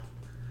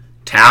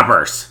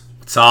Tappers,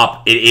 what's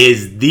up? It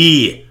is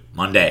the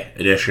Monday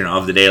edition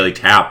of the Daily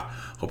Tap.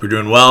 Hope you're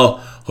doing well.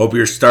 Hope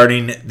you're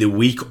starting the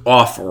week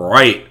off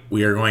right.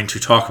 We are going to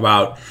talk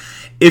about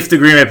if the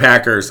Green Bay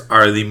Packers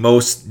are the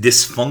most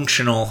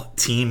dysfunctional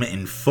team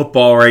in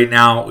football right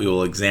now. We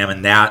will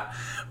examine that.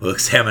 We'll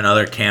examine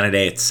other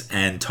candidates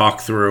and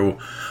talk through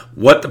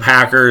what the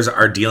Packers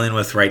are dealing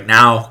with right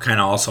now, kind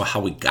of also how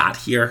we got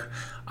here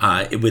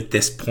with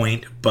this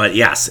point. But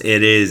yes,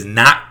 it is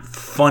not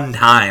fun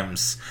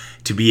times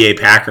to be a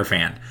Packer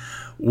fan.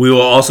 We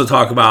will also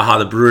talk about how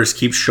the Brewers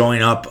keep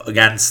showing up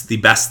against the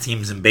best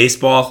teams in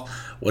baseball.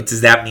 What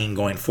does that mean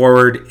going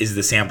forward? Is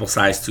the sample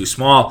size too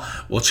small?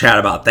 We'll chat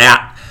about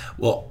that.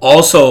 We'll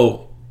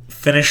also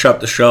finish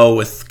up the show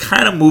with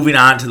kind of moving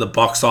on to the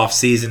Bucs off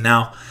season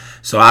now.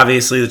 So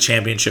obviously the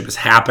championship has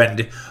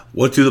happened.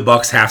 What do the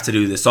Bucs have to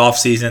do this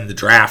offseason? The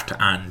draft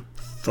on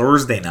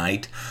Thursday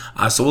night.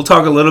 So we'll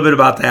talk a little bit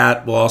about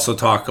that. We'll also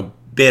talk a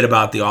bit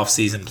about the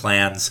offseason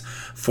plans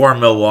for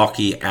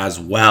Milwaukee as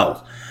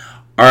well.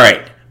 All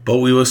right, but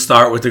we will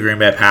start with the Green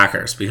Bay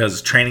Packers because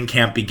training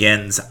camp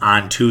begins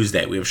on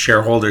Tuesday. We have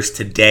shareholders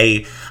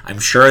today. I'm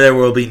sure there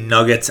will be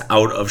nuggets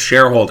out of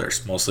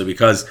shareholders, mostly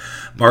because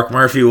Mark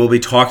Murphy will be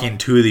talking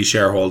to the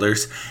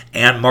shareholders,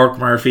 and Mark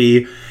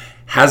Murphy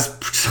has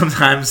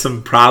sometimes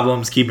some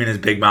problems keeping his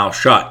big mouth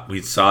shut.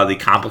 We saw the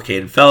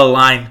complicated fella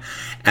line,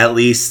 at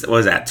least, what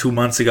was that, 2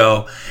 months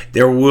ago.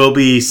 There will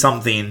be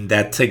something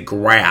that to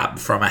grab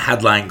from a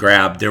headline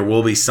grab. There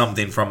will be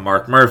something from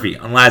Mark Murphy,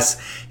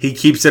 unless he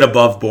keeps it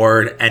above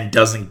board and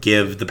doesn't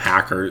give the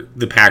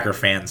Packer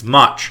fans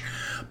much.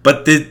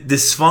 But the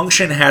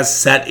dysfunction has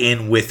set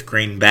in with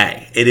Green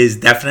Bay. It is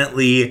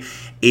definitely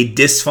a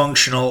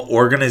dysfunctional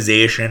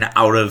organization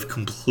out of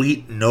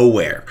complete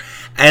nowhere.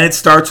 And it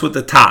starts with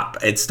the top.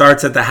 It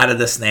starts at the head of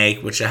the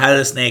snake, which the head of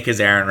the snake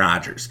is Aaron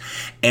Rodgers.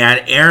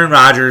 And Aaron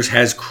Rodgers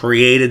has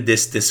created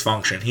this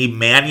dysfunction. He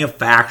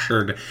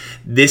manufactured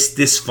this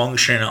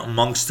dysfunction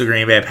amongst the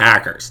Green Bay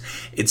Packers.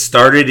 It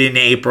started in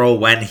April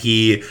when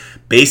he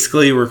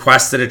basically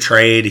requested a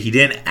trade. He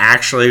didn't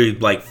actually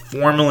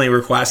formally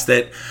request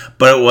it,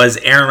 but it was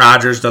Aaron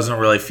Rodgers doesn't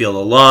really feel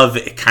the love.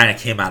 It kind of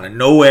came out of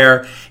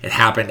nowhere. It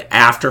happened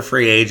after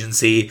free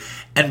agency.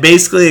 And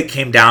basically it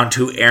came down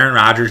to Aaron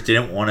Rodgers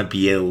didn't want to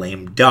be a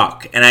lame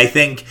duck. And I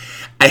think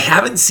I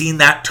haven't seen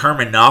that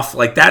term enough.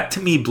 That to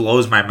me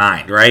blows my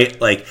mind, right?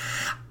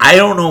 I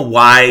don't know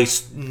why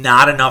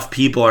not enough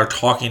people are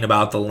talking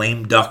about the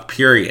lame duck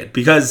period,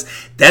 because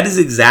that is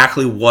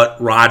exactly what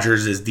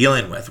Rodgers is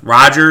dealing with.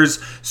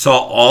 Rodgers saw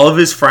all of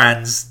his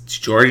friends,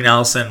 Jordy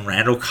Nelson,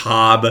 Randall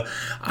Cobb,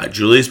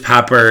 Julius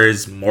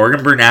Peppers,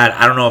 Morgan Burnett.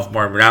 I don't know if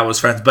Morgan Burnett was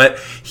friends, but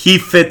he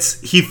fits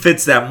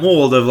that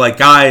mold of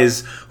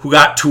guys who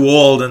got too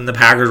old and the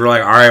Packers were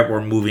like, all right,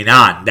 we're moving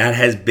on. That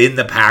has been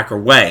the Packer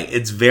way.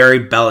 It's very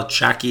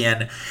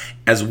Belichickian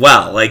as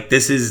well.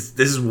 This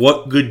is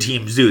what good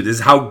teams do. This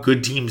is how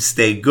good teams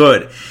stay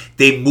good.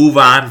 They move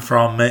on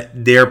from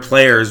their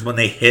players when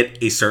they hit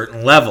a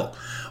certain level.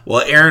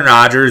 Well, Aaron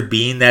Rodgers,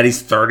 being that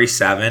he's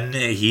 37,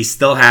 he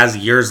still has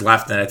years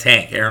left in a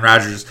tank. Aaron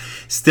Rodgers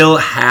still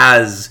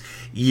has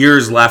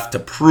years left to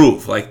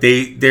prove.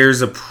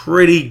 There's a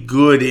pretty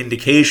good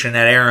indication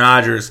that Aaron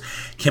Rodgers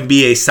can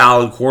be a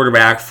solid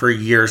quarterback for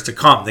years to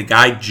come. The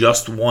guy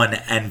just won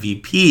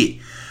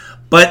MVP.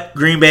 But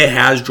Green Bay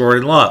has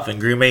Jordan Love, and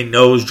Green Bay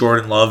knows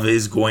Jordan Love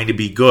is going to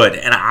be good.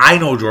 And I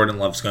know Jordan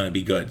Love's going to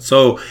be good.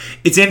 So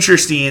it's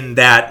interesting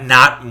that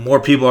not more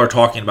people are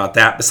talking about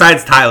that,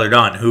 besides Tyler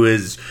Dunne, who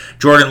is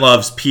Jordan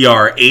Love's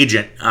PR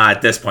agent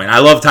at this point. I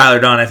love Tyler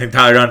Dunne. I think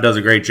Tyler Dunne does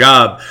a great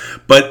job.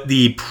 But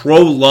the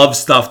pro-love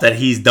stuff that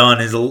he's done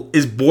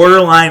is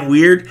borderline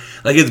weird.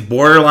 It's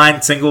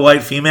borderline single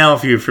white female,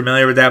 if you're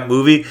familiar with that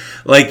movie.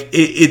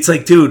 It's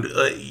dude...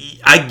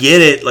 I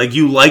get it.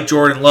 You like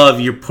Jordan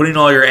Love. You're putting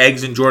all your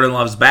eggs in Jordan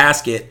Love's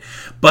basket.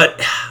 But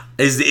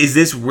is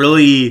this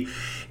really...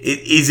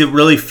 Is it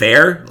really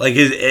fair?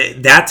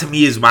 That to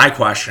me is my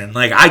question.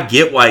 I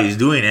get why he's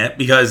doing it,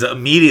 because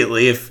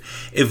immediately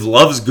if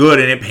Love's good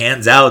and it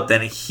pans out,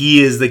 then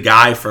he is the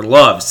guy for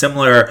Love.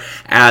 Similar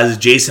as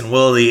Jason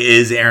Wilde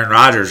is Aaron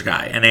Rodgers'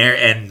 guy.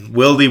 And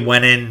Wilde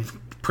went in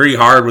pretty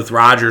hard with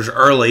Rodgers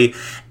early,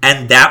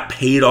 and that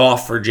paid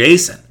off for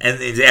Jason.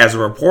 And as a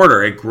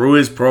reporter, it grew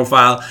his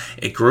profile,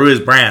 it grew his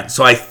brand.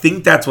 So I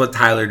think that's what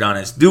Tyler Dunne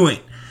is doing.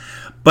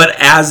 But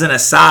as an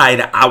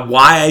aside,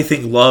 why I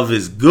think Love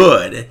is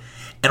good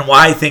and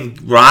why I think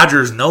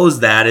Rodgers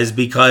knows that is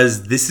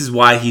because this is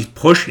why he's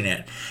pushing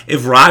it.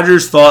 If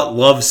Rodgers thought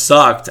Love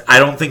sucked, I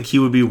don't think he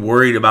would be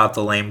worried about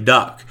the lame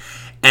duck.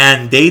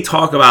 And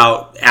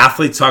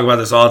athletes talk about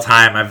this all the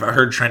time. I've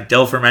heard Trent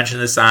Dilfer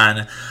mention this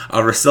on a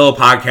Russillo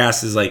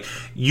podcast, is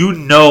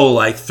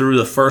through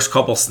the first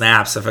couple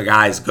snaps if a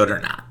guy's good or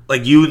not.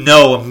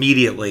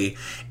 Immediately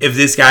if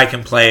this guy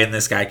can play and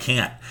this guy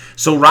can't.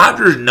 So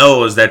Rodgers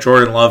knows that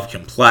Jordan Love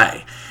can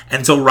play.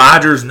 And so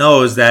Rodgers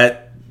knows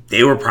that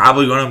they were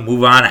probably going to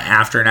move on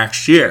after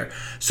next year.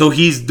 So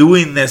he's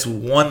doing this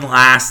one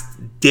last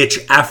ditch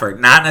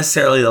effort. Not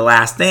necessarily the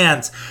last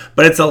dance,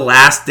 but it's a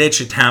last ditch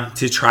attempt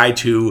to try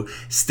to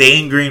stay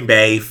in Green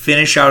Bay,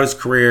 finish out his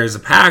career as a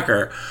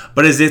Packer.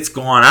 But as it's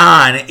gone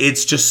on,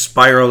 it's just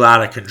spiraled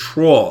out of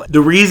control.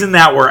 The reason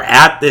that we're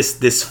at this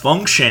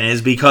dysfunction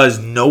is because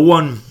no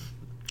one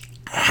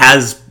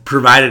has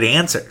provided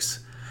answers.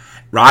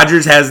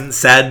 Rodgers hasn't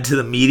said to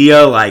the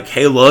media, like,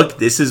 hey, look,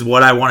 this is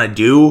what I want to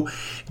do,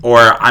 or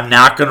I'm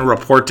not going to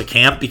report to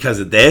camp because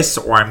of this,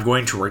 or I'm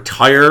going to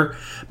retire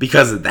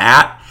because of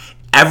that.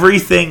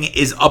 Everything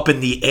is up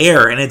in the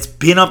air, and it's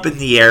been up in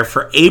the air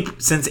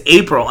since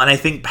April, and I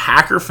think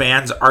Packer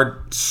fans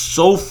are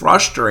so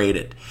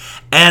frustrated.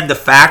 And the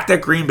fact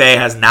that Green Bay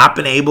has not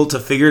been able to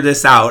figure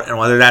this out, and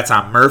whether that's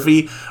on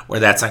Murphy,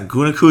 whether that's on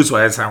Gutekunst,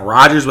 whether that's on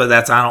Rodgers, whether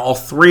that's on all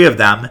three of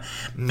them,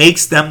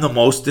 makes them the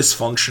most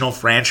dysfunctional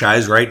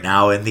franchise right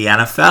now in the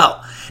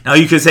NFL. Now,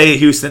 you could say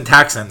Houston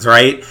Texans,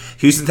 right?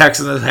 Houston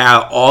Texans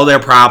have all their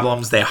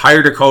problems. They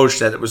hired a coach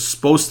that was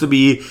supposed to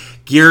be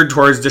geared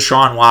towards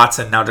Deshaun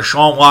Watson. Now,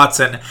 Deshaun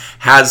Watson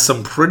has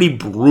some pretty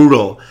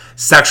brutal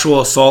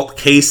sexual assault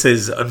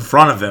cases in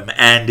front of him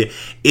and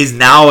is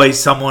now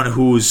someone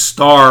whose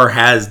star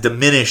has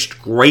diminished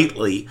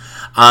greatly.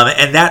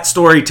 And that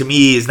story, to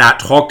me, is not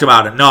talked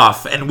about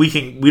enough, and we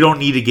don't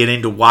need to get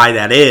into why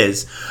that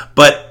is.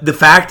 But the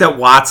fact that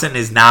Watson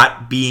is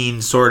not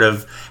being sort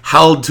of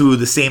held to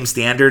the same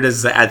standard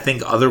as I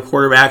think other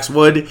quarterbacks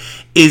would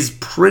is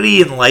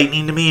pretty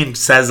enlightening to me and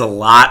says a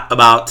lot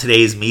about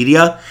today's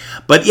media.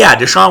 But yeah,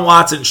 Deshaun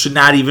Watson should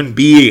not even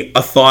be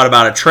a thought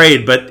about a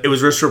trade, but it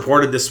was just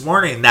reported this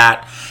morning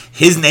that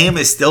his name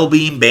is still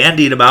being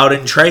bandied about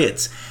in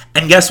trades.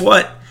 And guess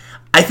what?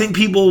 I think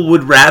people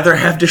would rather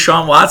have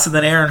Deshaun Watson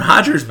than Aaron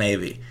Rodgers,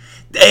 maybe.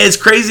 As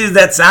crazy as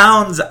that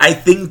sounds, I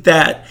think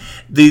that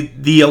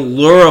the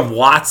allure of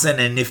Watson,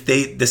 and if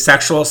the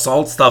sexual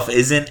assault stuff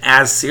isn't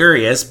as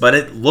serious, but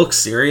it looks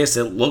serious,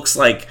 it looks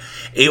like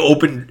a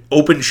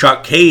open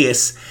shut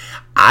case,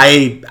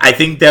 I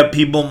think that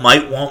people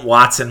might want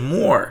Watson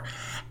more.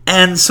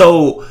 And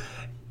so,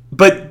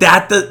 but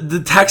that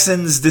the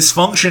Texans'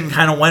 dysfunction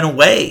kind of went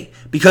away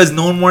because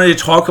no one wanted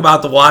to talk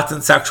about the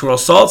Watson sexual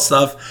assault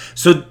stuff.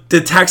 So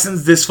the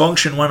Texans'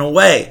 dysfunction went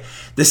away.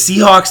 The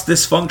Seahawks'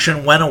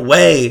 dysfunction went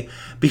away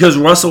because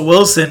Russell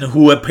Wilson,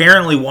 who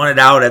apparently wanted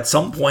out at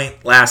some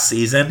point last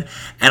season,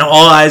 and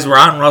all eyes were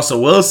on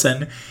Russell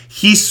Wilson,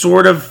 he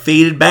sort of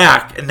faded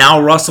back. And now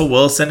Russell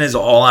Wilson is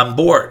all on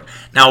board.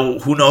 Now,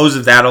 who knows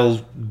if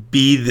that'll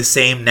be the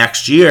same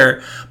next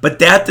year, but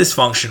that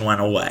dysfunction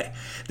went away.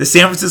 The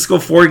San Francisco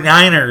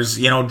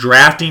 49ers,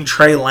 drafting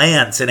Trey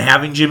Lance and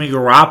having Jimmy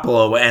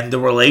Garoppolo and the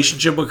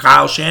relationship with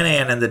Kyle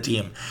Shanahan and the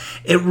team,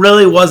 it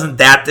really wasn't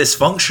that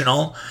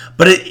dysfunctional,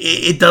 but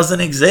it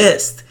doesn't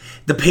exist.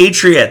 The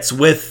Patriots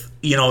with,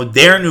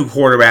 their new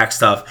quarterback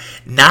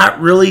stuff, not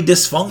really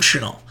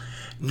dysfunctional.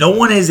 No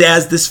one is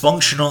as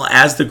dysfunctional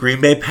as the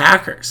Green Bay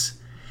Packers.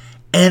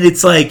 And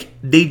it's like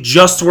they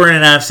just were in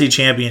an NFC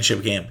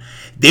Championship game.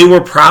 They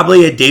were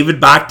probably a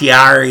David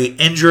Bakhtiari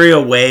injury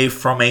away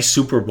from a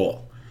Super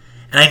Bowl.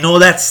 And I know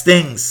that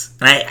stings.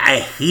 And I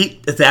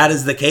hate that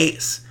is the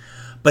case.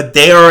 But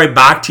they are a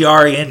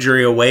Bakhtiari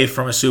injury away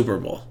from a Super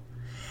Bowl.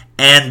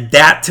 And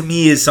that, to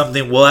me, is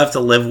something we'll have to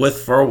live with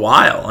for a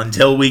while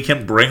until we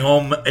can bring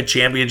home a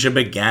championship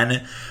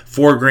again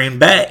for Green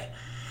Bay.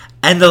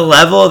 And the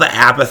level of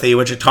apathy,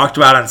 which I talked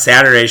about on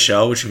Saturday's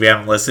show, which if you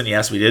haven't listened,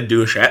 yes, we did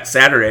do a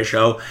Saturday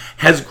show,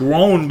 has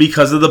grown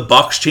because of the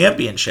Bucs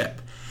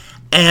championship.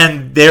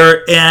 And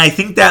I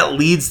think that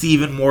leads to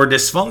even more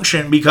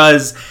dysfunction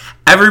because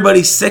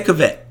everybody's sick of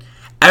it.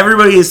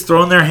 Everybody has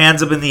thrown their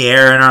hands up in the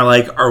air and are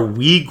like, are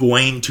we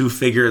going to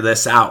figure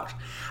this out?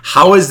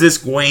 How is this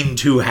going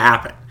to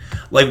happen?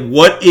 Like,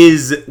 what's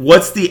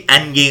the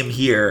end game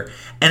here?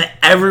 And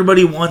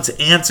everybody wants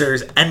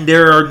answers, and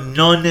there are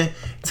none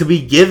to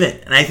be given.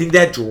 And I think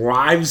that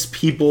drives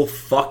people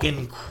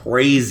fucking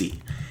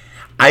crazy.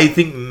 I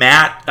think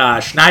Matt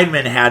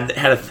Schneidman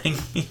had a thing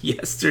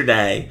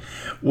yesterday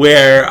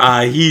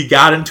where he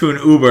got into an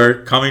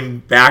Uber coming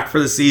back for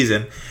the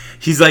season.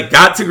 He's like,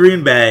 got to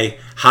Green Bay,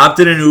 hopped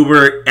in an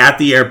Uber at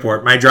the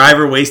airport. My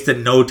driver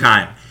wasted no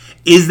time.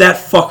 Is that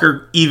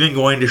fucker even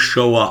going to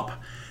show up?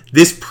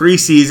 This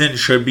preseason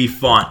should be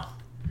fun.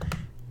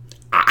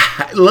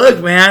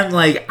 Look, man,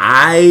 like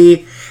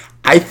I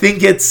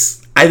think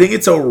it's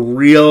a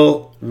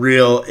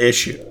real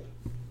issue,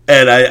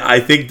 and I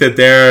think that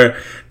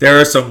there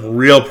are some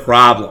real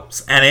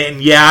problems,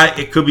 and yeah,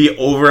 it could be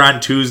over on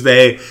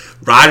Tuesday.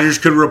 Rodgers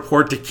could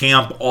report to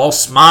camp all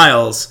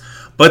smiles,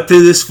 but the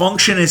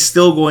dysfunction is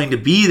still going to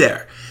be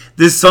there.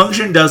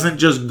 Dysfunction doesn't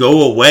just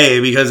go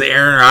away because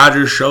Aaron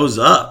Rodgers shows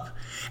up.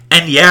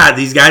 And yeah,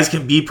 these guys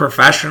can be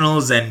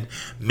professionals and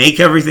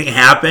make everything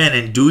happen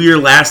and do your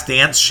last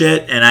dance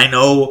shit. And I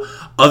know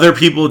other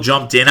people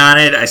jumped in on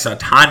it. I saw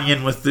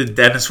Tanyan with the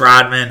Dennis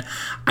Rodman.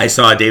 I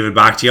saw David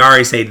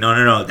Bakhtiari say,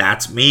 no,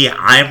 that's me.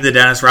 I'm the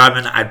Dennis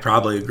Rodman. I'd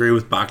probably agree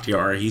with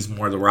Bakhtiari. He's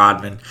more the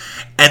Rodman.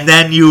 And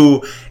then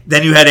you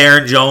had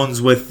Aaron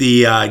Jones with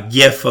the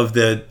gif of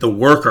the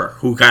worker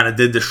who kind of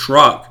did the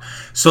shrug.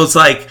 So it's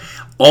like,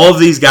 all of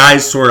these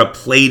guys sort of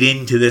played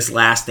into this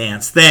Last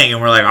Dance thing,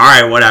 and we're like, all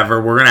right,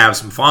 whatever, we're going to have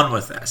some fun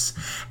with this.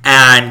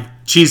 And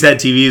Cheesehead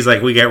TV is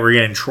like, we're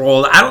getting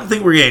trolled. I don't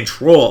think we're getting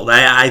trolled.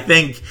 I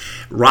think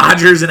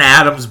Rodgers and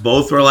Adams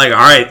both were like, all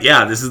right,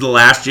 yeah, this is the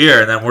last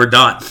year, and then we're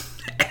done.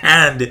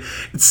 And it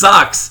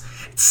sucks.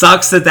 It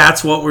sucks that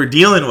that's what we're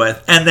dealing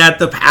with, and that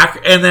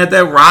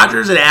that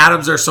Rodgers and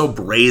Adams are so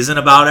brazen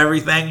about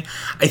everything.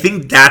 I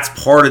think that's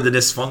part of the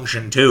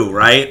dysfunction too,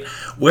 right?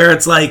 Where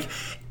it's like,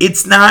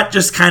 it's not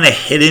just kind of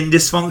hidden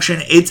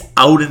dysfunction, it's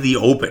out in the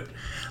open.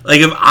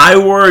 Like, if I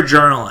were a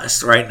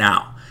journalist right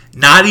now,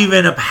 not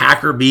even a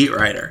Packer beat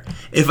writer,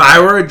 if I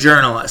were a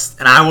journalist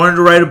and I wanted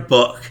to write a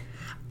book,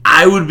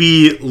 I would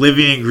be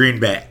living in Green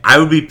Bay. I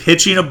would be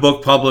pitching a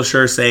book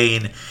publisher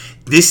saying,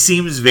 this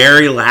seems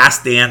very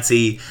Last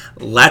Dancey,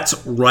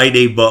 let's write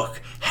a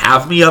book.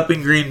 Have me up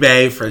in Green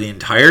Bay for the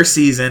entire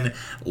season,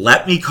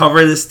 let me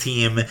cover this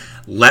team,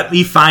 let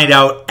me find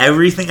out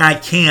everything I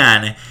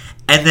can.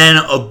 And then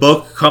a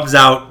book comes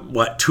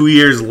out, 2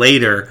 years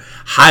later,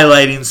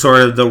 highlighting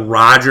sort of the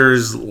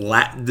Rodgers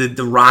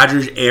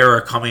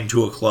era coming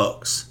to a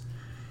close.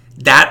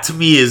 That to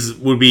me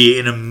would be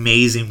an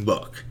amazing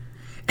book.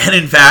 And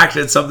in fact,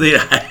 it's something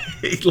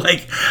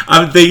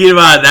I'm thinking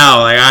about it now.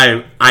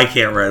 Like, I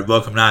can't write a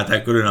book. I'm not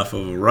that good enough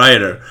of a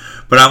writer.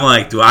 But I'm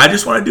like, do I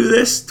just want to do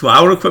this? Do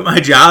I want to quit my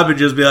job and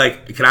just be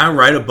like, can I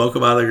write a book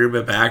about the Green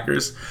Bay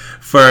Packers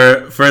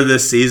for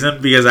this season?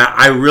 Because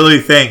I really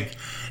think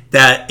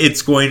that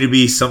it's going to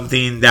be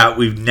something that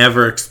we've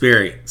never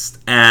experienced.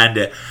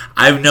 And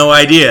I have no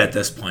idea at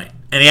this point.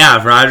 And yeah,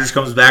 if Rodgers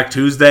comes back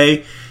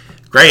Tuesday,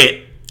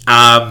 great.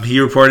 He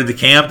reported to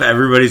camp.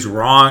 Everybody's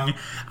wrong.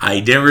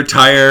 He didn't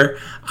retire.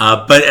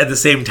 But at the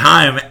same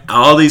time,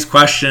 all these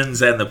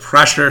questions and the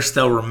pressure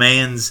still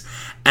remains.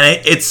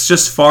 And it's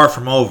just far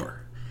from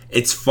over.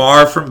 It's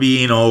far from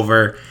being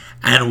over.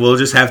 And we'll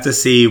just have to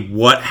see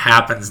what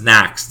happens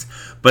next.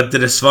 But the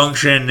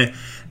dysfunction,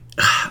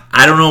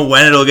 I don't know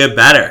when it'll get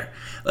better.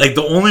 Like,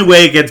 the only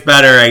way it gets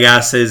better, I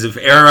guess, is if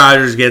Aaron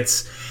Rodgers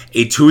gets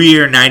a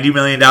 2-year, $90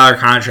 million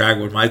contract,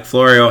 which Mike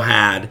Florio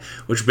had,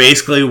 which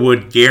basically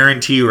would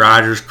guarantee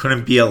Rodgers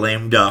couldn't be a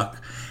lame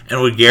duck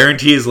and would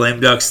guarantee his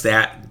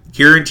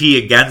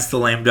guarantee against the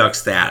lame duck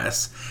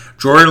status.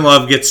 Jordan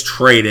Love gets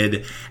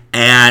traded,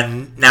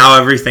 and now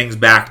everything's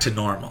back to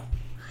normal.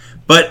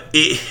 But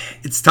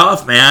it's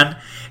tough, man.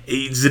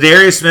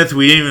 Zadarius Smith,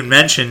 we didn't even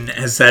mention,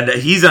 has said that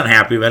he's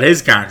unhappy about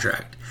his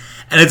contract.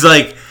 And it's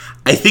like,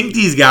 I think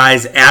these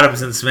guys,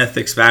 Adams and Smith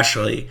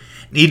especially,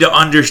 need to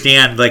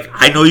understand, like,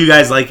 I know you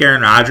guys like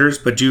Aaron Rodgers,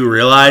 but do you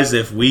realize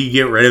if we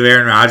get rid of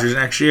Aaron Rodgers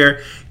next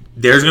year,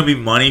 there's going to be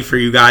money for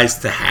you guys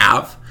to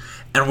have,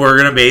 and we're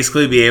going to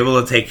basically be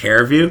able to take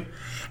care of you?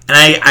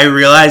 And I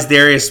realize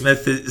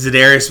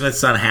Zadarius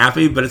Smith's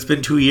unhappy, but it's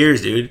been 2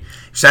 years, dude. You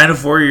signed a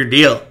 4-year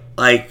deal.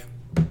 Like,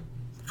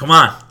 come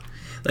on.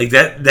 Like,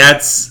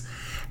 that's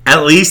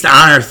at least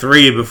honor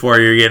 3 before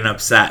you're getting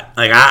upset.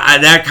 Like,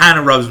 that kind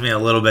of rubs me a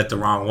little bit the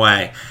wrong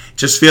way. It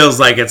just feels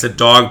like it's a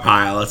dog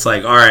pile. It's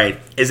like, all right,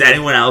 is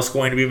anyone else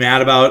going to be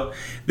mad about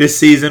this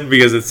season?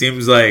 Because it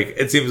seems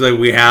like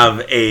we have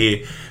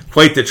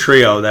quite the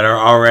trio that are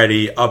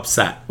already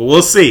upset. But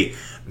we'll see.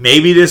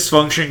 Maybe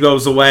dysfunction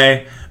goes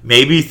away.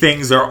 Maybe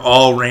things are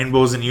all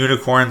rainbows and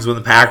unicorns when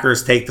the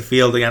Packers take the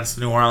field against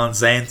the New Orleans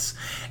Saints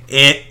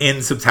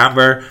in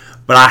September.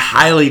 But I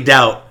highly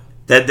doubt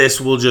that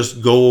this will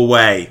just go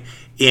away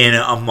in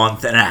a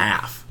month and a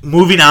half.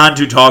 Moving on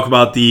to talk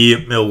about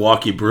the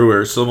Milwaukee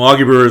Brewers. So the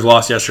Milwaukee Brewers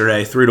lost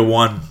yesterday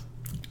 3-1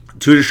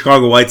 to the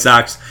Chicago White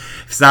Sox.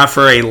 If it's not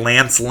for a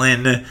Lance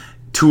Lynn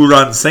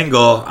 2-run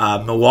single,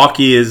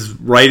 Milwaukee is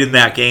right in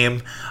that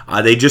game.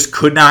 They just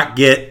could not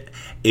get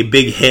a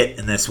big hit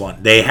in this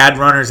one. They had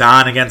runners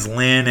on against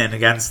Lynn and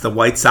against the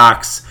White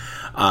Sox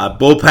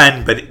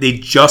bullpen, but they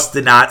just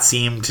did not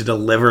seem to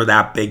deliver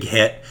that big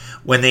hit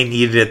when they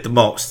needed it the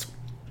most.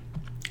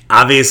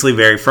 Obviously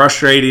very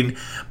frustrating,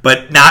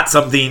 but not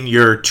something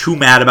you're too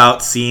mad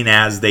about, seeing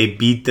as they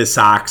beat the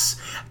Sox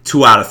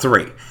 2 out of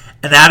 3.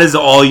 And that is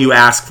all you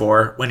ask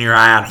for when you're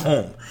at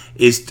home,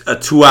 is a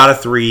 2 out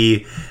of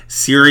 3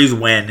 series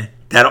win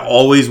that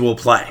always will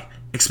play,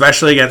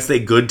 especially against a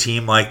good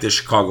team like the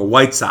Chicago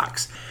White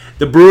Sox.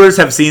 The Brewers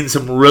have seen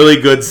some really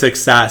good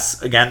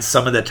success against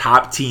some of the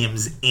top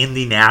teams in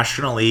the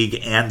National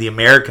League and the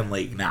American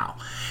League now.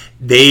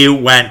 They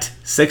went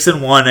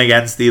 6-1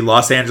 against the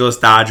Los Angeles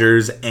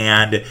Dodgers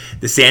and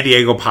the San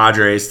Diego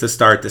Padres to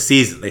start the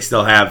season. They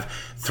still have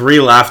 3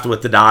 left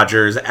with the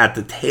Dodgers at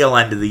the tail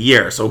end of the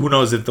year, so who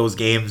knows if those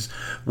games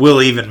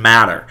will even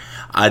matter.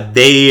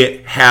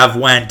 They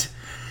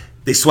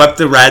swept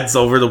the Reds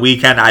over the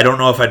weekend. I don't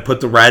know if I'd put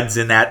the Reds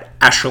in that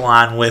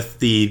echelon with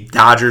the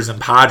Dodgers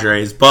and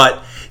Padres,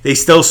 but they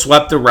still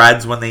swept the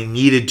Reds when they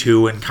needed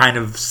to and kind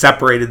of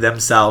separated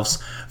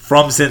themselves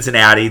from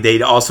Cincinnati.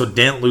 They also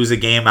didn't lose a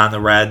game on the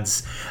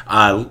Reds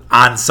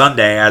on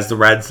Sunday, as the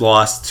Reds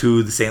lost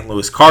to the St.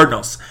 Louis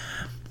Cardinals.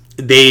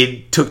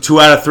 They took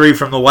 2 out of 3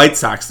 from the White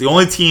Sox. The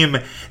only team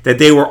that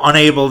they were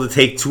unable to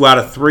take 2 out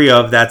of 3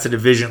 of that's a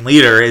division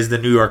leader is the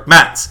New York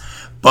Mets.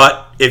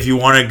 But if you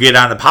want to get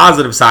on the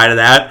positive side of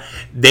that,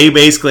 they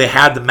basically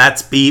had the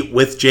Mets beat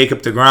with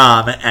Jacob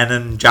deGrom, and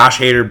then Josh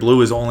Hader blew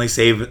his only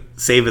save of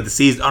the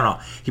season. Oh, no,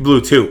 he blew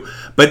 2.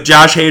 But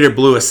Josh Hader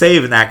blew a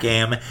save in that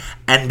game,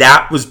 and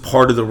that was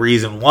part of the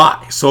reason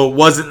why. So it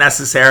wasn't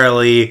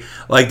necessarily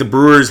like the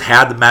Brewers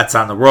had the Mets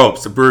on the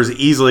ropes. The Brewers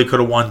easily could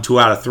have won 2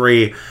 out of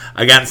 3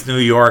 against New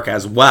York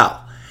as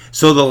well.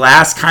 So the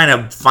last kind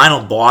of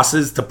final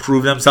bosses to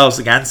prove themselves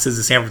against is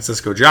the San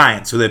Francisco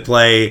Giants, who they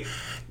play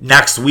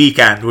next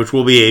weekend, which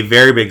will be a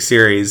very big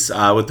series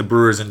with the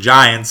Brewers and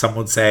Giants. Some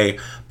would say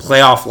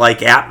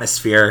playoff-like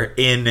atmosphere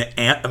in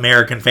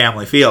American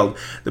Family Field.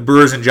 The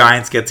Brewers and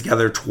Giants get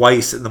together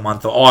twice in the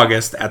month of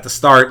August, at the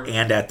start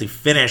and at the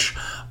finish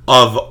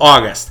of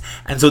August.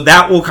 And so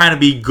that will kind of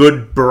be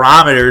good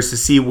barometers to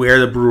see where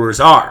the Brewers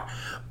are.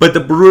 But the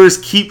Brewers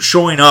keep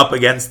showing up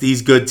against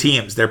these good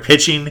teams. Their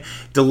pitching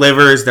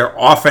delivers. Their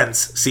offense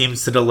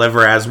seems to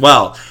deliver as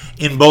well.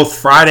 In both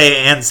Friday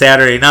and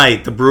Saturday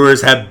night, the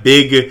Brewers had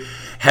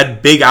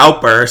big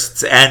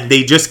outbursts, and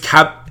they just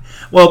kept...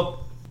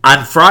 Well,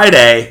 on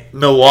Friday,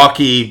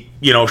 Milwaukee,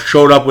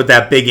 showed up with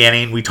that big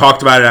inning. We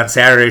talked about it on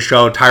Saturday's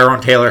show.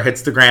 Tyrone Taylor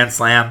hits the grand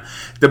slam.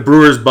 The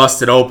Brewers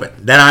busted open.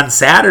 Then on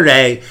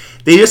Saturday,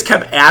 they just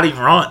kept adding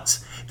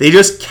runs. They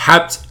just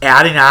kept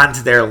adding on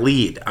to their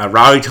lead.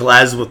 Rowdy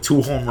Tellez with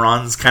 2 home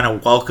runs, kind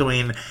of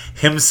welcoming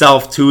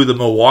himself to the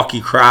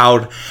Milwaukee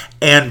crowd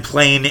and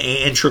playing an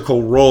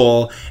integral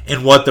role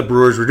in what the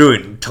Brewers were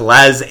doing.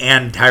 Tellez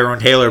and Tyrone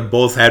Taylor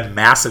both had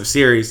massive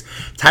series.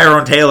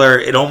 Tyrone Taylor,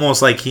 it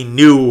almost like he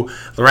knew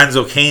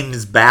Lorenzo Cain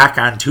is back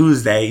on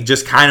Tuesday,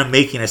 just kind of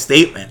making a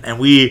statement. And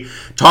we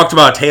talked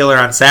about Taylor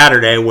on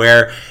Saturday,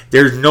 where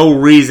there's no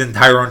reason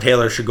Tyrone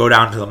Taylor should go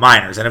down to the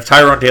minors. And if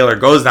Tyrone Taylor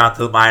goes down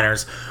to the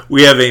minors,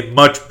 we have a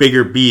much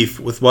bigger beef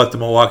with what the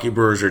Milwaukee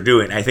Brewers are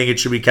doing. I think it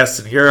should be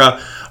Keston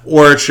Hiura,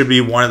 or it should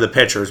be one of the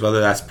pitchers, whether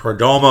that's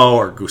Perdomo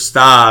or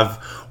Gustav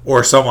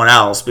or someone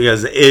else,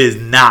 because it is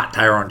not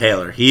Tyrone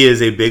Taylor. He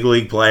is a big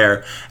league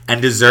player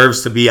and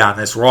deserves to be on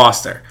this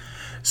roster.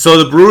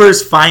 So the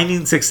Brewers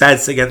finding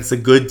success against the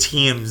good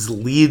teams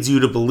leads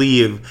you to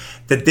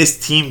believe that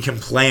this team can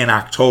play in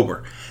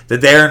October,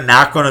 that they're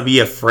not going to be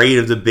afraid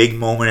of the big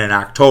moment in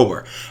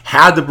October.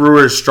 Had the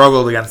Brewers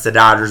struggled against the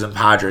Dodgers and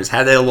Padres,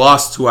 had they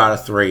lost 2 out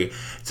of 3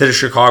 to the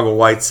Chicago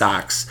White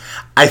Sox,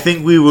 I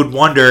think we would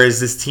wonder, is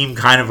this team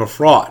kind of a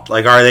fraud?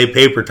 Like, are they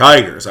paper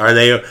tigers? Are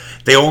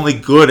they only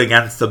good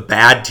against the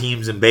bad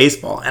teams in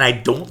baseball? And I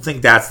don't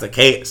think that's the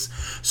case.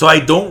 So I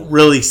don't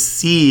really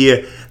see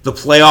the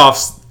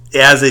playoffs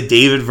as a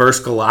David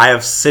versus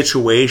Goliath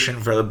situation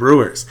for the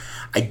Brewers.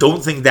 I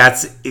don't think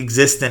that's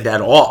existent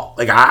at all.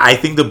 Like, I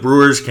think the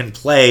Brewers can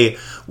play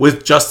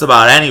with just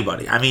about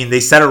anybody. I mean, they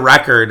set a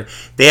record.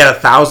 They had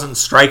 1,000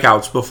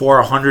 strikeouts before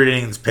 100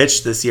 innings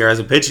pitched this year as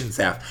a pitching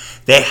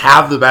staff. They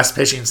have the best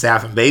pitching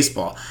staff in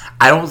baseball.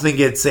 I don't think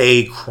it's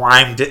a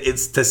crime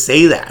to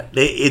say that.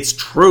 It's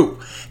true.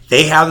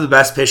 They have the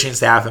best pitching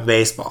staff in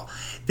baseball.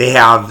 They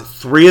have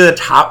 3 of the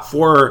top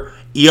 4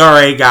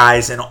 ERA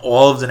guys in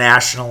all of the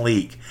National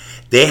League.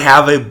 They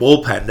have a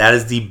bullpen that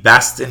is the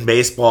best in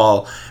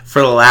baseball for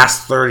the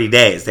last 30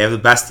 days. They have the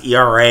best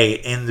ERA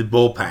in the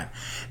bullpen.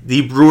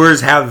 The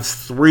Brewers have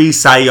 3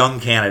 Cy Young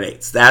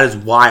candidates. That is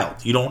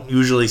wild. You don't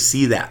usually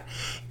see that.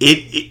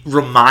 It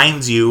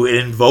reminds you, it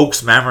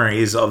invokes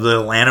memories of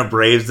the Atlanta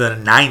Braves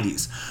in the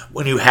 90s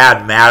when you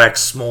had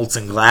Maddox, Smoltz,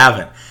 and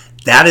Glavine.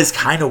 That is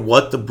kind of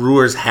what the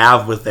Brewers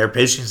have with their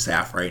pitching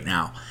staff right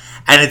now.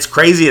 And it's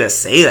crazy to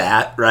say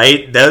that,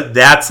 right?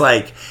 That's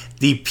like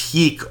the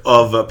peak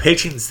of a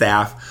pitching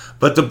staff,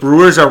 but the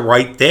Brewers are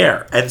right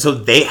there, and so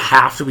they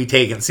have to be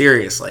taken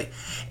seriously.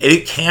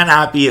 It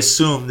cannot be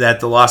assumed that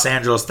the Los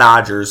Angeles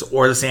Dodgers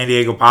or the San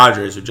Diego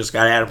Padres, who just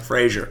got Adam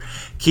Frazier,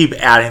 keep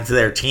adding to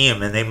their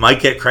team, and they might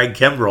get Craig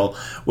Kimbrell,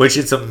 which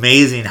it's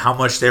amazing how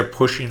much they're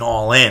pushing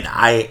all in.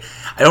 I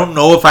don't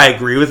know if I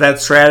agree with that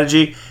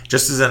strategy.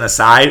 Just as an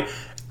aside,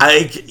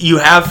 you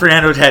have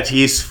Fernando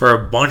Tatis for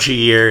a bunch of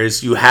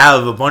years. You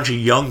have a bunch of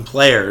young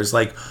players.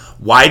 Like,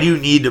 why do you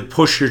need to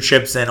push your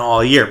chips in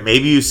all year?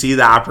 Maybe you see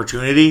the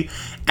opportunity,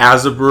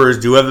 as the Brewers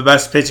do have the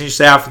best pitching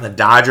staff, and the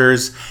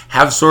Dodgers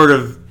have sort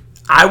of,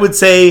 I would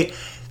say,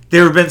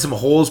 there have been some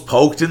holes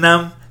poked in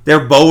them. Their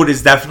boat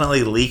is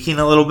definitely leaking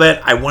a little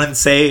bit. I wouldn't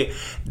say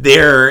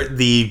they're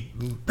the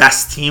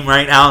best team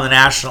right now in the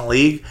National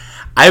League.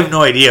 I have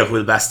no idea who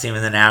the best team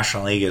in the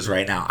National League is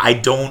right now. I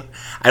don't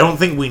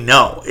think we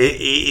know.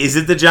 Is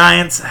it the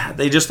Giants?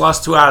 They just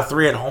lost 2 out of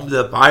 3 at home to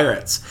the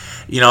Pirates.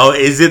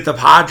 Is it the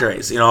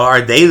Padres?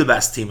 Are they the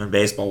best team in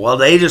baseball? Well,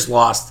 they just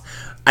lost,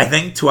 I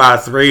think, 2 out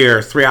of 3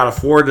 or 3 out of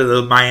 4 to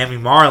the Miami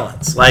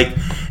Marlins. Like,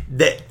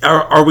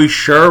 are we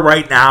sure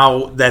right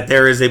now that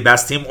there is a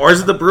best team, or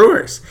is it the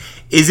Brewers?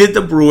 Is it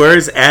the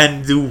Brewers,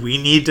 and do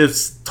we need to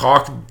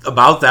talk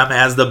about them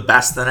as the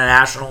best in the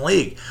National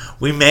League?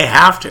 We may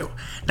have to.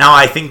 Now,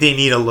 I think they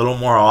need a little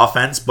more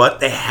offense,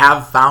 but they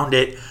have found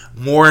it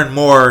more and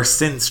more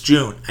since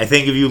June. I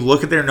think if you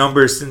look at their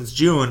numbers since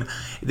June,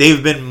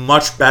 they've been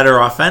much better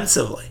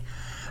offensively.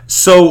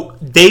 So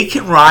they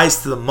can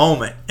rise to the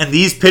moment, and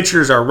these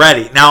pitchers are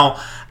ready.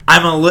 Now,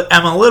 I'm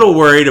a little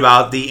worried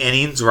about the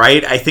innings,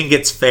 right? I think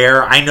it's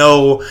fair. I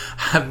know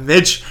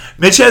Mitch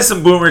has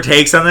some boomer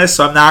takes on this,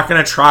 so I'm not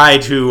going to try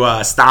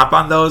to stomp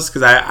on those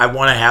because I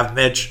want to have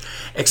Mitch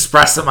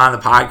express them on the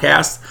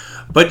podcast.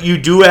 But you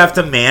do have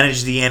to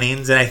manage the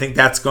innings, and I think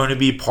that's going to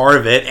be part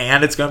of it.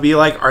 And it's going to be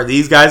like, are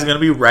these guys going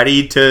to be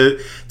ready to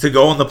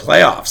go in the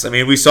playoffs? I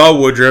mean, we saw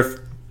Woodruff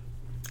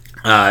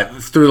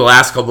through the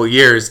last couple of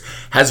years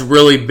has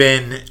really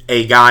been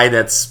a guy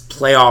that's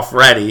playoff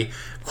ready.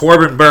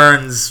 Corbin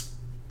Burns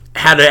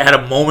had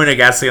a moment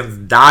against the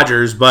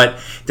Dodgers, but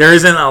there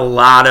isn't a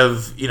lot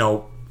of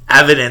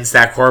evidence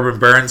that Corbin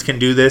Burns can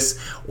do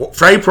this.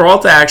 Freddie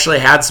Peralta actually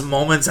had some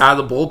moments out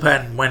of the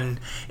bullpen when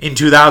in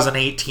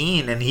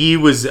 2018, and he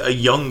was a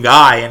young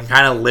guy and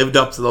kind of lived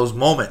up to those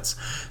moments.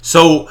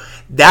 So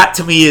that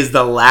to me is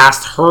the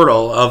last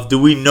hurdle of,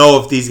 do we know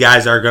if these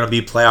guys are going to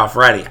be playoff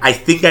ready? I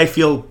think I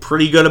feel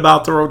pretty good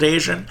about the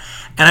rotation,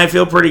 and I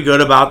feel pretty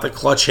good about the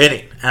clutch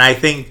hitting. And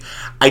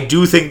I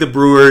do think the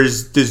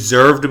Brewers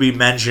deserve to be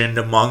mentioned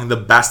among the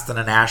best in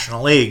the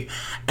National League,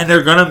 and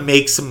they're going to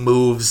make some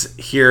moves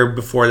here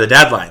before the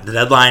deadline. The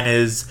deadline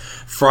is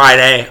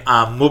Friday.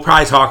 We'll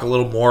probably talk a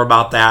little more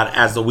about that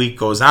as the week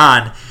goes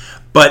on.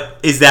 But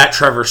is that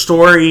Trevor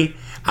Story?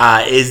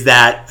 Is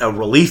that a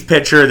relief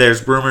pitcher?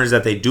 There's rumors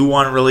that they do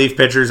want relief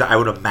pitchers. I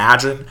would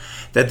imagine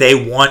that they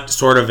want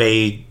sort of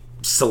a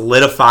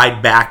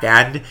solidified back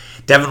end.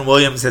 Devin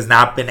Williams has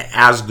not been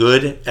as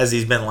good as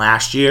he's been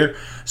last year.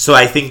 So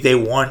I think they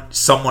want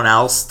someone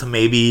else to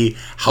maybe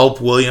help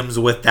Williams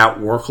with that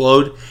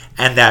workload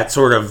and that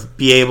sort of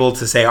be able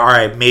to say, all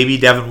right, maybe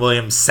Devin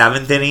Williams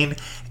 7th inning,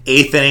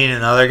 8th inning,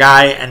 another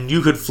guy, and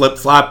you could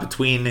flip-flop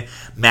between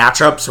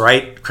matchups,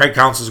 right? Craig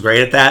Counsell's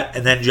great at that,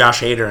 and then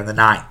Josh Hader in the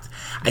 9th.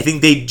 I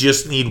think they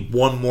just need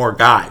one more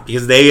guy,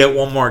 because they get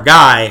one more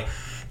guy,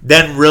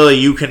 then really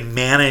you can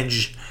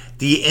manage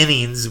the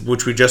innings,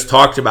 which we just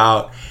talked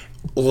about,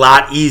 a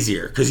lot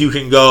easier, because you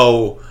can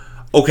go,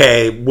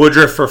 okay,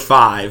 Woodruff for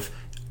 5,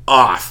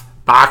 off.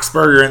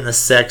 Boxberger in the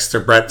 6th,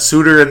 or Brett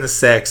Suter in the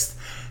 6th.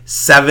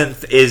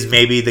 7th is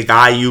maybe the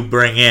guy you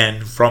bring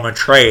in from a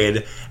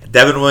trade.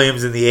 Devin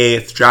Williams in the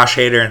 8th, Josh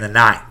Hader in the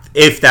 9th,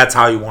 if that's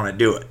how you want to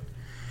do it.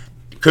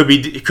 It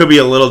could be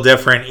a little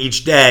different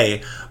each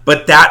day,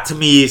 but that to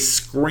me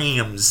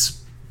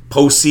screams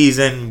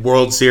postseason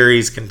World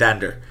Series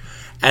contender.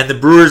 And the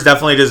Brewers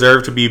definitely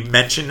deserve to be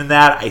mentioned in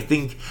that. I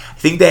think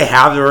they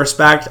have the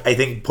respect. I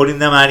think putting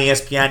them on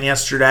ESPN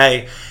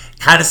yesterday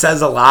kind of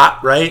says a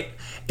lot, right?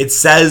 It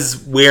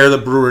says where the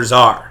Brewers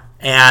are,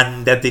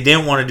 and that they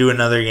didn't want to do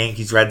another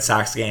Yankees-Red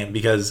Sox game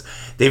because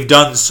they've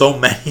done so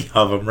many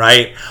of them,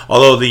 right?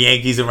 Although the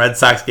Yankees and Red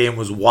Sox game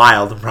was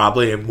wild and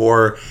probably a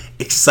more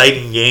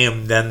exciting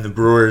game than the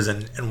Brewers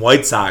and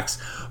White Sox.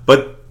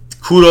 But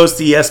kudos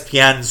to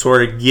ESPN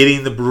sort of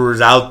getting the Brewers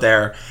out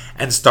there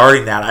and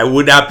starting that. I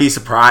would not be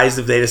surprised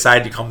if they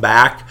decide to come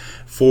back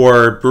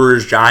for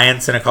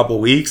Brewers-Giants in a couple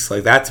weeks.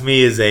 Like, that to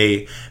me is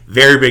a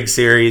very big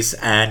series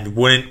and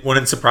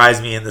wouldn't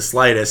surprise me in the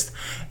slightest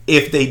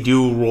if they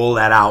do roll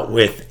that out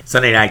with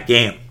Sunday night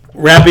game.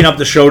 Wrapping up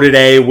the show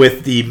today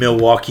with the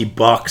Milwaukee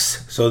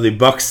Bucks. So the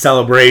Bucks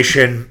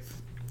celebration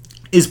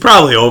is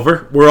probably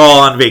over. We're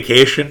all on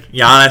vacation.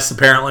 Giannis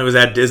apparently was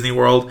at Disney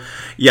World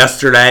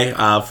yesterday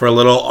for a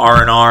little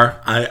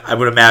R&R. I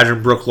would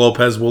imagine Brook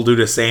Lopez will do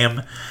the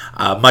same.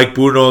 Mike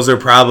Budenholzer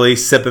probably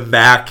sipping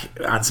back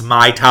on some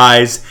Mai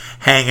Tais,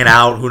 hanging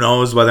out. Who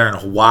knows, whether in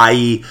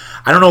Hawaii.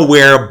 I don't know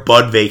where a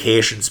Bud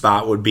vacation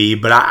spot would be,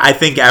 but I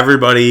think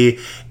everybody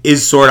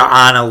is sort of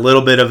on a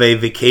little bit of a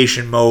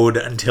vacation mode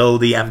until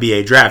the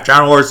NBA draft.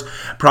 John Horst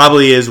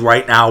probably is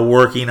right now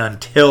working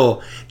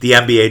until the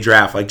NBA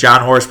draft. Like,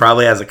 John Horst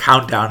probably has a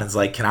countdown and is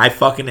like, can I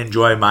fucking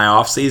enjoy my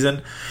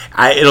offseason?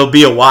 It'll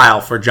be a while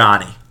for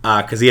Johnny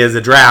because he has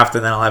a draft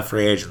and then he'll have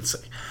free agency.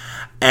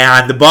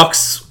 And the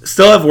Bucks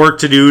still have work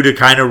to do to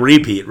kind of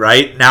repeat,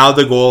 right? Now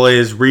the goal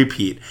is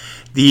repeat.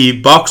 The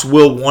Bucks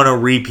will want to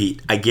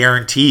repeat, I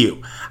guarantee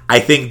you. I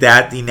think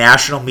that the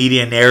national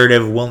media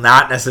narrative will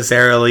not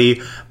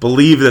necessarily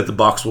believe that the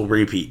Bucks will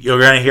repeat. You're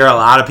going to hear a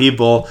lot of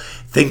people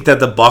think that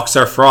the Bucks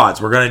are frauds.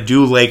 We're going to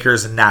do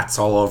Lakers and Nets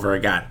all over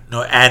again.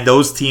 And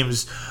those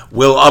teams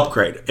will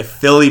upgrade. If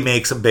Philly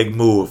makes a big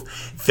move,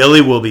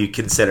 Philly will be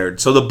considered.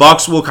 So the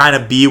Bucks will kind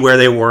of be where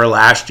they were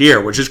last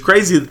year, which is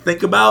crazy to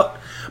think about.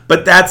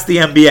 But that's the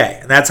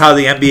NBA, and that's how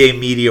the NBA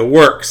media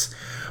works.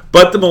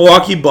 But the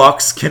Milwaukee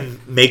Bucks can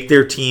make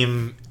their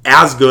team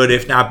as good,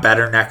 if not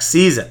better, next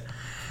season.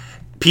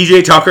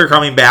 PJ Tucker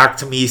coming back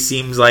to me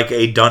seems like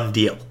a done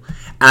deal.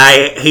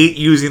 I hate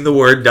using the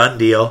word done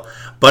deal,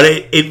 but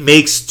it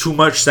makes too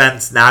much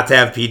sense not to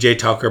have PJ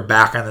Tucker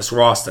back on this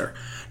roster.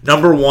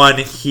 Number one,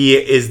 he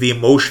is the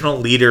emotional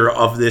leader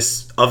of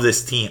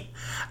this team.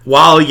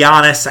 While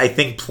Giannis, I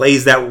think,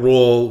 plays that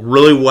role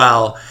really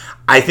well,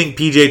 I think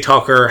PJ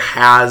Tucker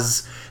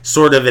has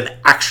sort of an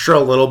extra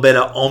little bit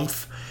of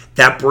oomph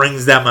that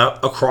brings them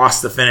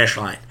across the finish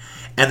line.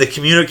 And the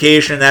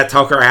communication that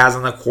Tucker has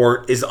on the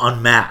court is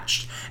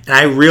unmatched. And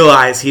I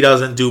realize he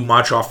doesn't do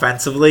much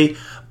offensively,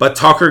 but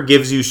Tucker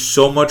gives you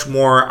so much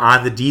more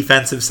on the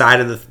defensive side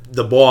of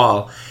the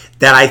ball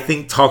that I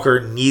think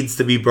Tucker needs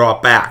to be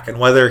brought back. And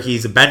whether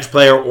he's a bench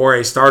player or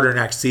a starter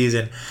next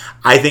season,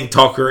 I think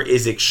Tucker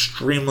is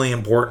extremely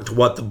important to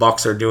what the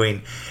Bucks are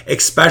doing,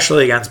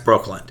 especially against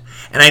Brooklyn.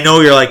 And I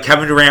know you're like,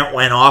 Kevin Durant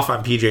went off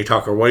on PJ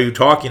Tucker. What are you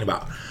talking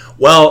about?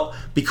 Well,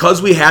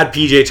 because we had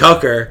PJ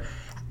Tucker,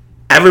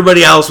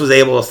 everybody else was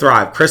able to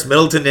thrive. Chris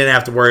Middleton didn't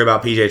have to worry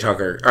about Kevin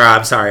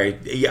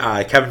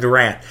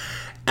Durant.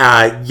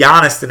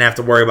 Giannis didn't have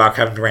to worry about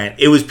Kevin Durant.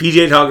 It was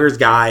PJ Tucker's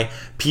guy.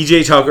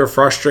 PJ Tucker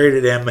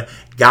frustrated him,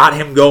 got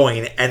him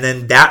going, and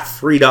then that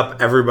freed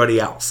up everybody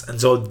else. And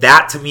so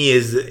that to me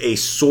is a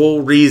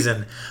sole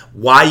reason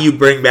why you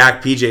bring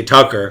back PJ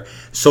Tucker,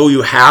 so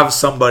you have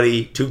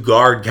somebody to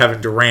guard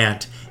Kevin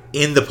Durant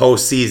in the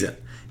postseason.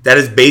 That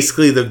is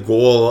basically the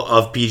goal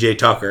of PJ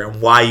Tucker and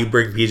why you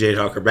bring PJ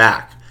Tucker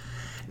back.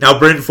 Now,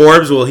 Bryn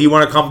Forbes, will he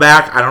want to come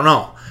back? I don't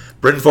know.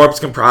 Bryn Forbes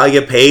can probably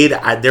get paid.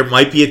 There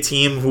might be a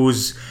team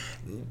who's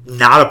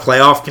not a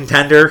playoff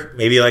contender,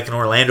 maybe like an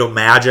Orlando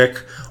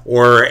Magic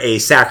or a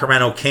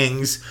Sacramento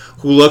Kings,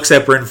 who looks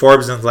at Bryn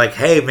Forbes and is like,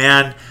 hey,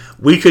 man,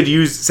 we could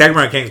use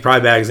Sacramento Kings,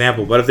 probably a bad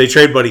example, but if they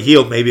trade Buddy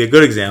Hield, maybe a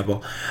good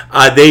example.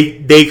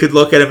 They could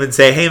look at him and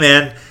say, hey,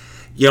 man,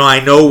 I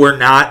know we're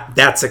not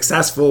that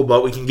successful,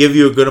 but we can give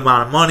you a good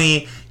amount of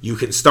money. You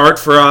can start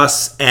for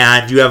us,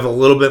 and you have a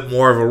little bit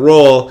more of a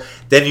role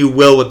than you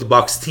will with the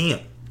Bucks team.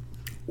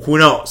 Who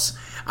knows?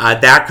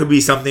 That could be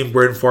something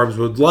Bryn Forbes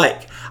would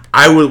like.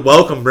 I would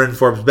welcome Bryn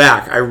Forbes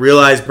back. I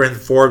realize Bryn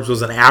Forbes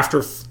was an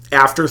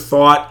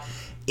afterthought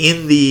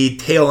in the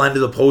tail end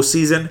of the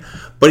postseason,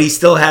 but he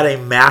still had a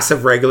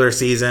massive regular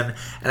season,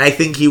 and I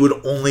think he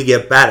would only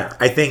get better.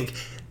 I think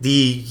the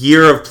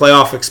year of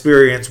playoff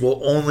experience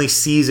will only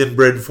season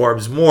Bryn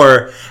Forbes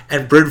more,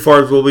 and Bryn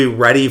Forbes will be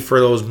ready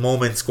for those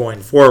moments going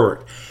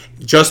forward.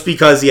 Just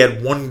because he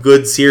had one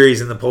good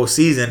series in the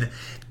postseason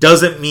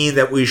doesn't mean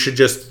that we should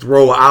just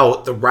throw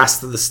out the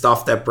rest of the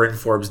stuff that Bryn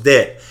Forbes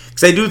did.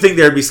 Because I do think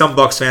there'd be some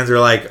Bucks fans who are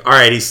like, all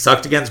right, he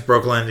sucked against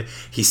Brooklyn.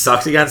 He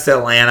sucked against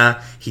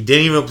Atlanta. He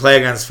didn't even play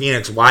against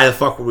Phoenix. Why the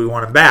fuck would we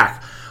want him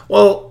back?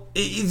 Well,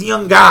 he's a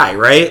young guy,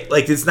 right?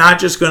 Like, you're not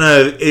just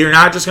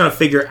gonna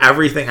figure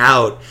everything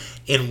out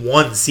in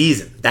one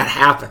season. That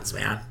happens,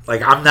 man.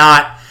 Like, I'm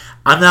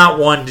not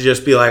one to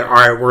just be like, all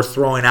right, we're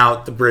throwing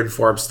out the Bryn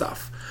Forbes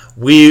stuff.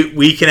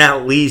 We can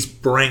at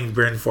least bring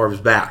Bryn Forbes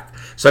back.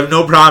 So I have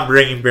no problem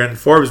bringing Bryn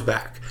Forbes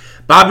back.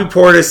 Bobby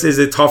Portis is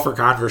a tougher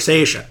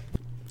conversation.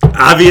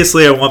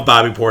 Obviously, I want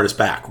Bobby Portis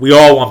back. We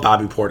all want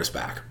Bobby Portis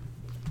back.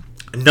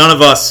 None of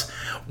us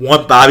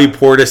want Bobby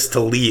Portis to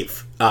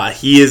leave.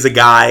 He is a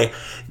guy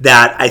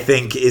that I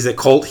think is a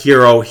cult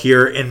hero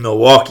here in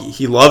Milwaukee.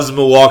 He loves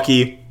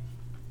Milwaukee.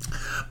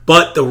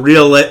 But the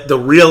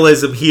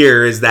realism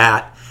here is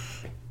that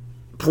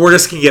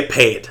Portis can get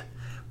paid.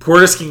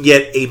 Portis can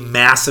get a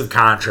massive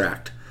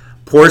contract.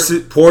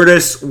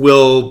 Portis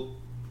will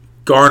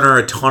garner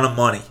a ton of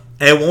money.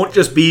 And it won't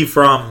just be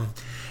from,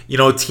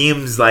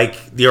 teams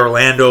like the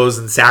Orlandos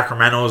and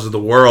Sacramentos of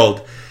the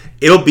world.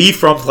 It'll be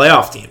from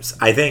playoff teams.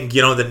 I think,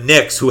 the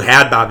Knicks, who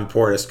had Bobby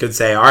Portis, could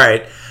say, all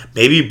right,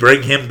 maybe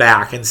bring him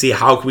back and see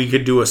how we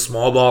could do a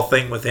small ball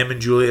thing with him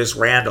and Julius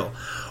Randle.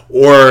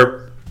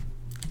 Or,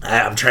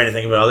 I'm trying to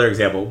think of another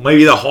example.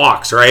 Maybe the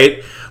Hawks,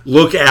 right?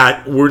 Look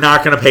at, we're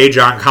not going to pay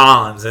John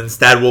Collins.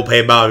 Instead, we'll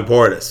pay Bobby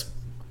Portis.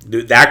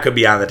 Dude, that could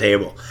be on the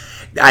table.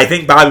 I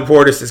think Bobby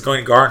Portis is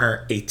going to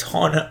garner a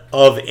ton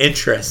of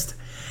interest.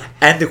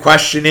 And the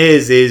question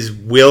is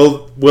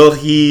will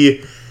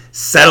he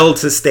settle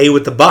to stay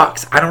with the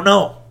Bucks? I don't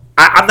know.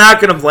 I'm not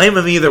going to blame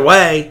him either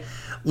way.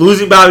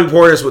 Losing Bobby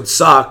Portis would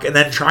suck, and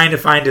then trying to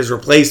find his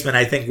replacement,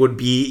 I think, would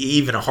be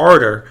even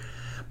harder.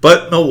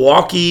 But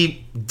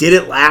Milwaukee did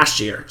it last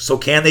year, so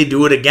can they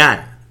do it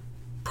again?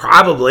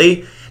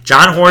 Probably.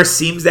 John Horst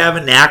seems to have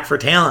a knack for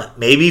talent.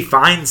 Maybe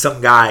find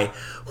some guy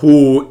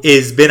who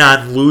has been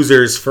on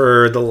losers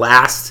for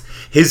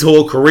his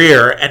whole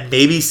career, and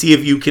maybe see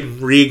if you can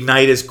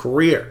reignite his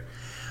career.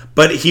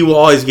 But he will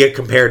always get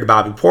compared to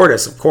Bobby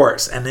Portis, of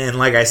course. And then,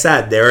 like I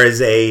said, there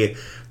is a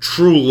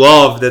true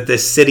love that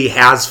this city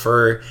has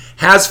for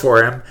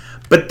him.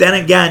 But then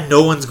again,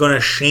 no one's going to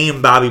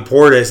shame Bobby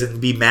Portis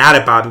and be mad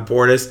at Bobby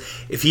Portis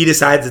if he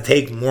decides to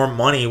take more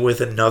money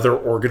with another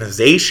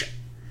organization.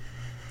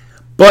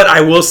 But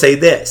I will say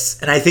this,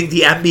 and I think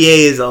the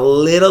NBA is a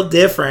little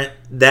different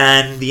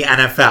than the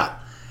NFL.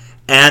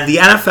 And the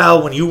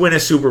NFL, when you win a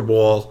Super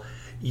Bowl,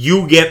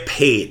 you get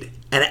paid.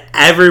 And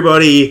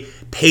everybody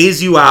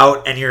pays you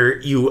out, and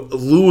you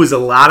lose a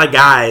lot of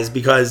guys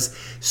because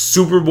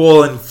Super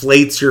Bowl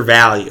inflates your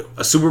value.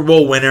 A Super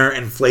Bowl winner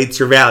inflates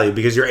your value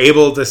because you're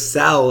able to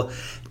sell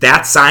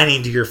that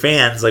signing to your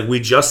fans like we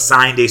just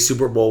signed a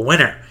Super Bowl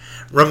winner.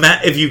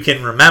 If you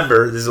can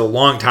remember, this is a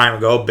long time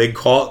ago, big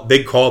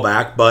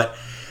callback, but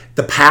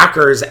the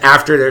Packers,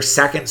 after their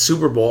second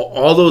Super Bowl,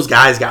 all those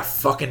guys got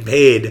fucking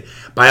paid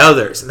by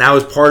others. And that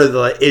was part of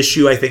the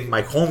issue I think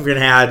Mike Holmgren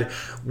had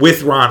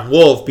with Ron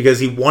Wolf because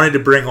he wanted to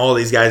bring all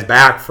these guys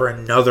back for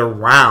another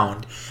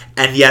round,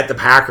 and yet the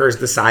Packers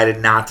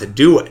decided not to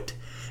do it.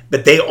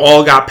 But they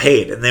all got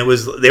paid, and there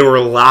were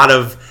a lot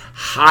of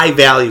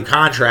high-value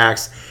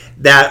contracts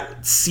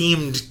that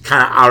seemed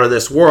kind of out of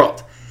this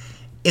world.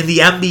 In the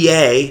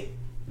NBA,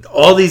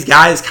 all these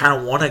guys kind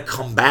of want to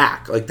come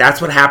back. Like,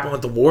 that's what happened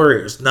with the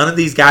Warriors. None of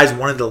these guys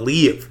wanted to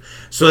leave.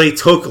 So they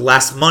took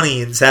less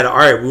money and said, all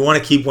right, we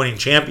want to keep winning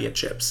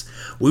championships.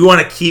 We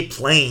want to keep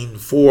playing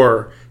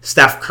for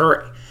Steph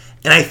Curry.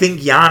 And I think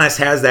Giannis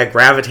has that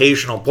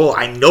gravitational pull.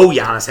 I know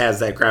Giannis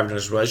has that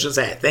gravitational pull. I shouldn't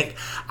say I think.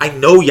 I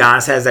know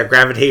Giannis has that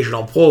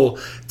gravitational pull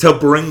to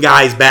bring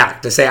guys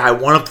back, to say, I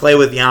want to play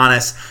with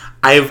Giannis.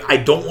 I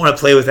don't want to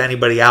play with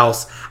anybody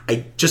else.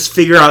 I just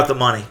figure out the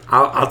money.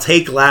 I'll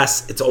take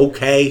less. It's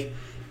okay.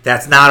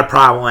 That's not a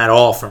problem at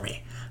all for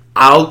me.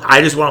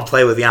 I just want to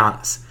play with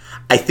Giannis.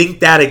 I think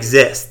that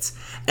exists.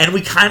 And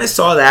we kind of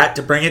saw that,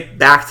 to bring it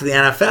back to the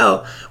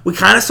NFL, we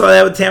kind of saw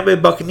that with Tampa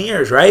Bay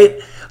Buccaneers,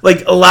 right?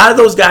 Like, a lot of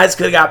those guys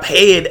could have got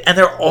paid, and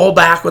they're all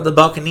back with the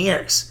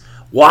Buccaneers.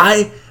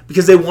 Why?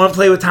 Because they want to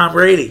play with Tom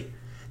Brady.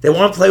 They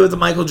want to play with the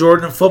Michael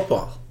Jordan of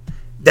football.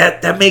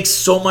 That makes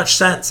so much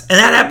sense. And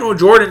that happened with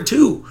Jordan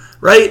too,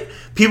 right?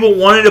 People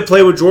wanted to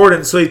play with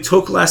Jordan, so they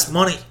took less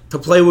money to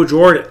play with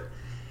Jordan.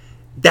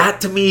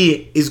 That, to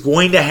me, is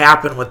going to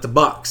happen with the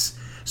Bucs.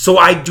 So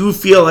I do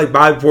feel like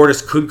Bobby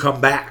Portis could come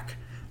back.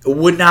 It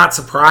would not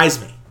surprise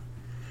me.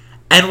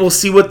 And we'll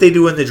see what they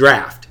do in the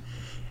draft.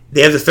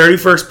 They have the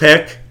 31st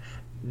pick.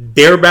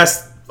 Their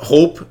best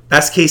hope,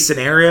 best case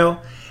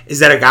scenario, is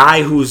that a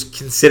guy who's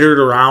considered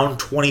around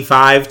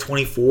 25,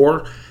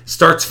 24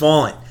 starts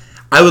falling.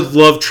 I would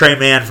love Trey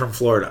Mann from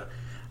Florida.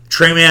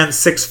 Trey Mann's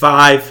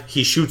 6'5".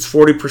 He shoots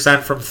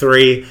 40% from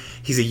three.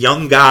 He's a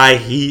young guy.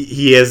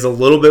 He has a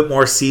little bit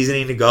more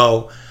seasoning to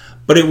go.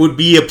 But it would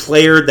be a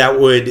player that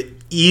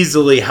would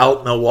easily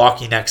help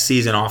Milwaukee next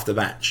season off the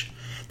bench.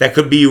 That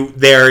could be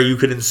there. You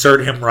could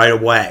insert him right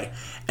away.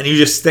 And you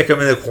just stick him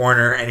in the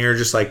corner and you're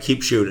just like,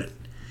 keep shooting.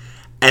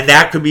 And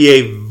that could be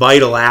a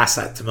vital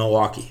asset to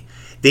Milwaukee.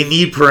 They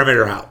need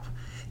perimeter help.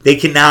 They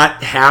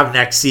cannot have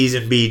next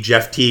season be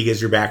Jeff Teague as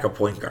your backup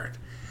point guard.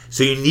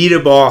 So you need a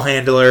ball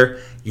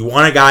handler. You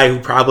want a guy who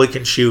probably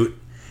can shoot.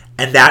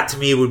 And that, to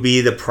me, would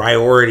be the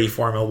priority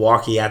for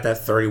Milwaukee at that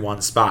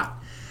 31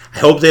 spot. I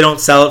hope they don't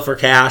sell it for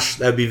cash.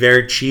 That would be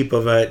very cheap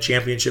of a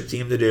championship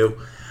team to do,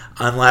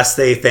 unless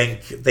they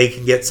think they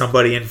can get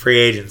somebody in free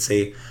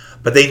agency.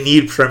 But they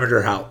need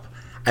perimeter help.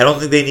 I don't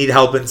think they need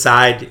help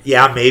inside.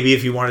 Yeah, maybe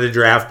if you wanted to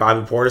draft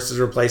Bobby Portis'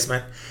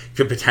 replacement, you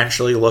could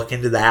potentially look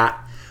into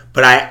that.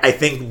 But I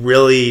think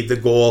really the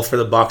goal for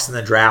the Bucs in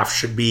the draft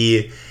should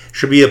be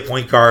a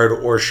point guard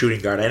or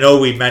shooting guard. I know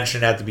we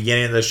mentioned at the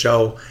beginning of the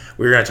show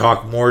we were going to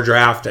talk more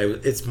draft.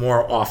 It's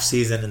more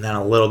off-season and then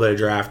a little bit of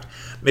draft.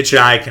 Mitch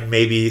and I can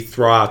maybe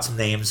throw out some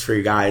names for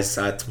you guys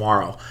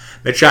tomorrow.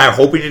 Mitch and I are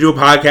hoping to do a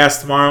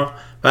podcast tomorrow,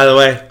 by the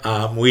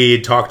way.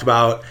 We talked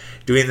about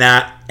doing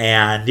that.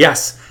 And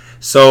yes,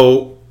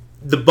 so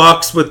the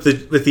Bucs with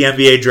the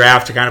NBA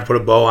draft, to kind of put a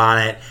bow on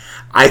it,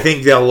 I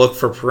think they'll look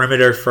for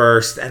perimeter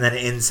first and then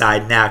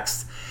inside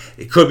next.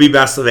 It could be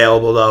best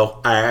available,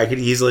 though. I could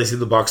easily see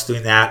the Bucs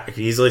doing that. I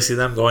could easily see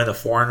them going the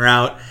foreign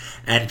route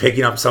and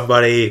picking up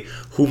somebody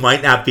who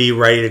might not be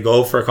ready to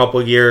go for a couple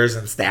of years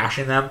and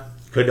stashing them.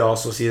 Could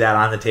also see that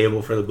on the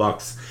table for the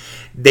Bucs.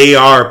 They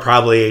are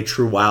probably a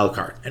true wild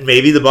card. And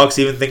maybe the Bucs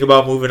even think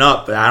about moving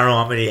up, but I don't know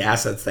how many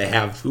assets they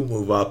have to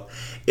move up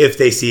if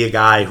they see a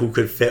guy who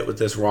could fit with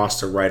this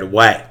roster right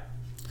away.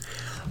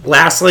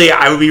 Lastly,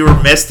 I would be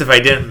remiss if I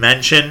didn't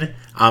mention,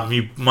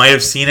 you might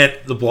have seen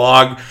it, the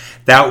blog,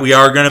 that we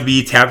are going to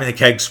be Tapping the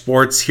Keg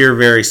Sports here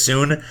very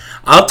soon.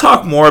 I'll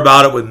talk more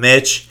about it with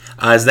Mitch,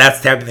 as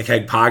that's Tapping the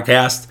Keg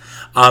podcast.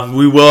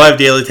 We will have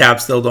Daily Tap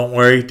still, don't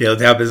worry. Daily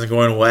Tap isn't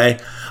going away.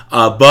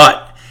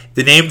 But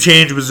the name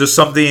change was just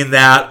something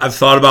that I've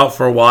thought about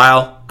for a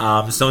while.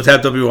 Stone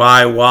Tap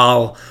WI,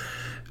 while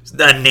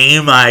a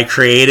name I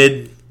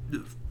created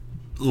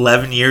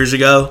 11 years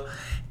ago,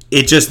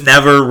 it just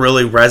never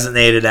really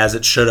resonated as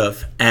it should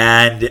have.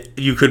 And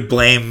you could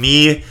blame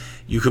me.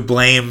 You could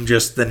blame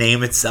just the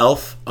name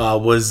itself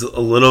was a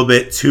little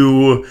bit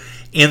too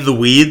in the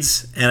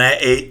weeds.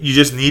 And you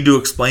just need to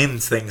explain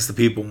things to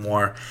people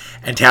more.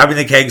 And Tapping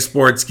the Keg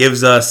Sports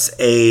gives us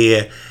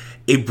a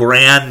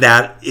brand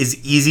that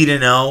is easy to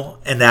know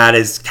and that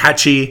is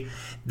catchy,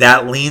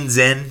 that leans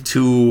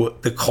into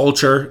the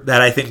culture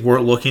that I think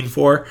we're looking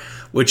for,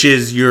 which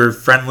is your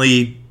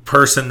friendly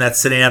person that's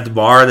sitting at the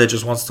bar that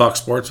just wants to talk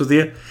sports with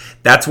you.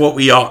 That's what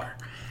we are.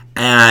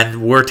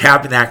 And we're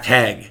tapping that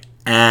keg.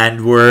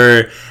 And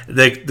we're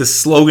the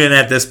slogan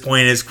at this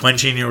point is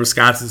quenching your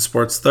Wisconsin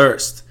sports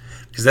thirst.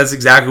 Because that's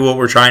exactly what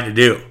we're trying to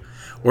do.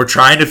 We're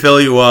trying to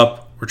fill you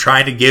up. We're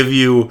trying to give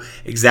you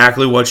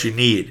exactly what you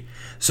need.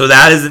 So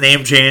that is the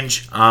name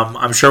change.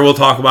 I'm sure we'll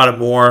talk about it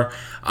more.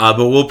 But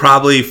we'll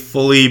probably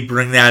fully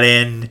bring that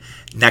in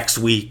next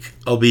week.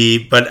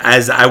 But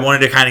as I wanted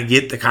to kind of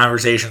get the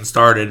conversation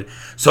started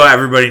so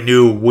everybody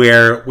knew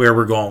where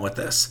we're going with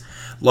this.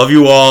 Love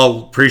you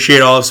all.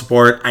 Appreciate all the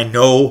support. I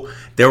know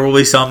There will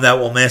be some that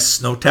will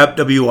miss. No Tap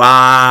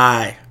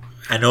WI.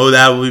 I know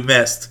that will be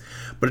missed.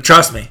 But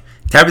trust me,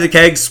 Tap the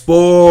Keg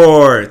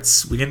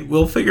Sports.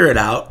 We'll figure it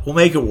out. We'll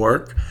make it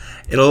work.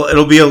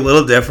 It'll be a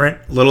little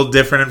different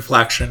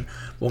inflection.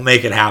 We'll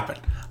make it happen.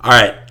 All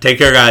right, take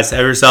care, guys.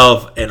 Have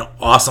yourself an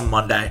awesome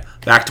Monday.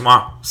 Back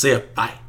tomorrow. See ya. Bye.